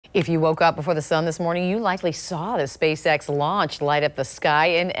If you woke up before the sun this morning, you likely saw the SpaceX launch light up the sky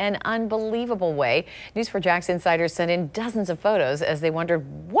in an unbelievable way. News4JAX insiders sent in dozens of photos as they wondered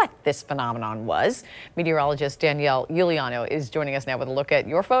what this phenomenon was. Meteorologist Danielle Giuliano is joining us now with a look at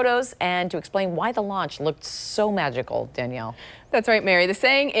your photos and to explain why the launch looked so magical. Danielle. That's right, Mary. The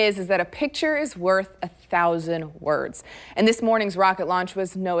saying is that a picture is worth 1,000 words. And this morning's rocket launch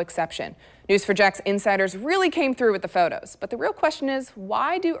was no exception. News4JAX insiders really came through with the photos. But the real question is,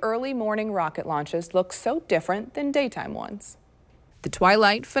 why do early morning rocket launches look so different than daytime ones? The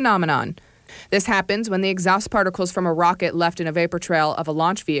twilight phenomenon. This happens when the exhaust particles from a rocket left in a vapor trail of a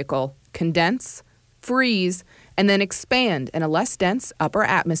launch vehicle condense, freeze, and then expand in a less dense upper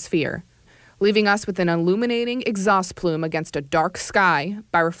atmosphere, leaving us with an illuminating exhaust plume against a dark sky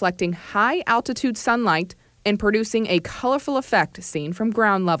by reflecting high-altitude sunlight and producing a colorful effect seen from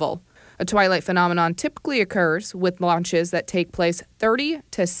ground level. A twilight phenomenon typically occurs with launches that take place 30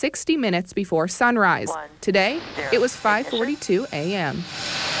 to 60 minutes before sunrise. Today, it was 5:42 a.m.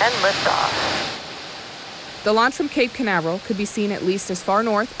 And liftoff. The launch from Cape Canaveral could be seen at least as far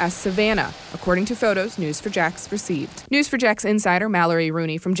north as Savannah, according to photos News4JAX received. News4JAX insider Mallory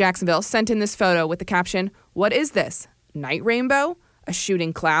Rooney from Jacksonville sent in this photo with the caption, "What is this? Night rainbow? A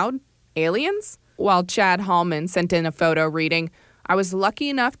shooting cloud? Aliens?" While Chad Hallman sent in a photo reading, "I was lucky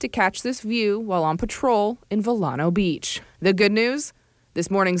enough to catch this view while on patrol in Volano Beach." The good news?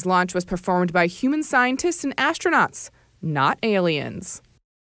 This morning's launch was performed by human scientists and astronauts, not aliens.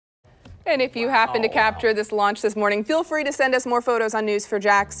 And if you happen to capture this launch this morning, feel free to send us more photos on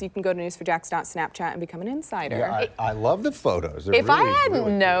News4JAX. You can go to news4jax.snapchat and become an insider. Yeah, I love the photos. If I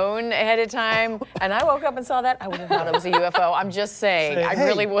hadn't known ahead of time and I woke up and saw that, I would have thought it was a UFO. I'm just saying, I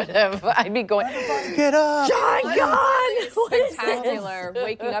really would have. I'd be going, get up! Shine God! Spectacular.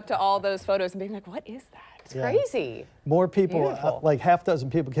 Waking up to all those photos and being like, what is that? It's crazy. More people, like half dozen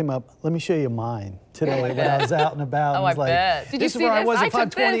people came up. Let me show you mine today when I was out and about. Oh, and was I bet. Did you see where I was at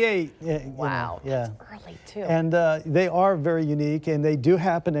 5:28? Yeah, wow, yeah. That's early too. And they are very unique, and they do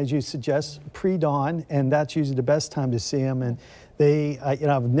happen, as you suggest, pre-dawn, and that's usually the best time to see them. And they,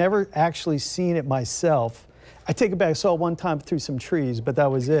 I've never actually seen it myself. I take it back. I saw it one time through some trees, but that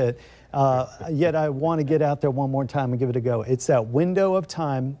was it. Yet I want to get out there one more time and give it a go. It's that window of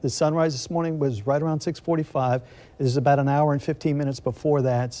time. The sunrise this morning was right around 6:45. This is about an hour and 15 minutes before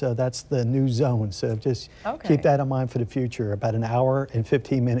that, so that's the new zone. So just keep that in mind for the future. About an hour and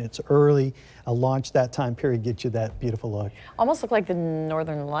 15 minutes early. A launch that time period gets you that beautiful look. Almost look like the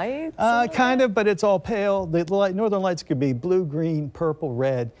Northern Lights? Kind of, but it's all pale. The Northern Lights could be blue, green, purple,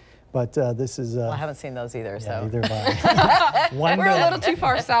 red. But this is... well, I haven't seen those either, so... Neither have I. We're a little too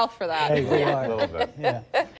far south for that. Hey, we are. A little bit. Yeah.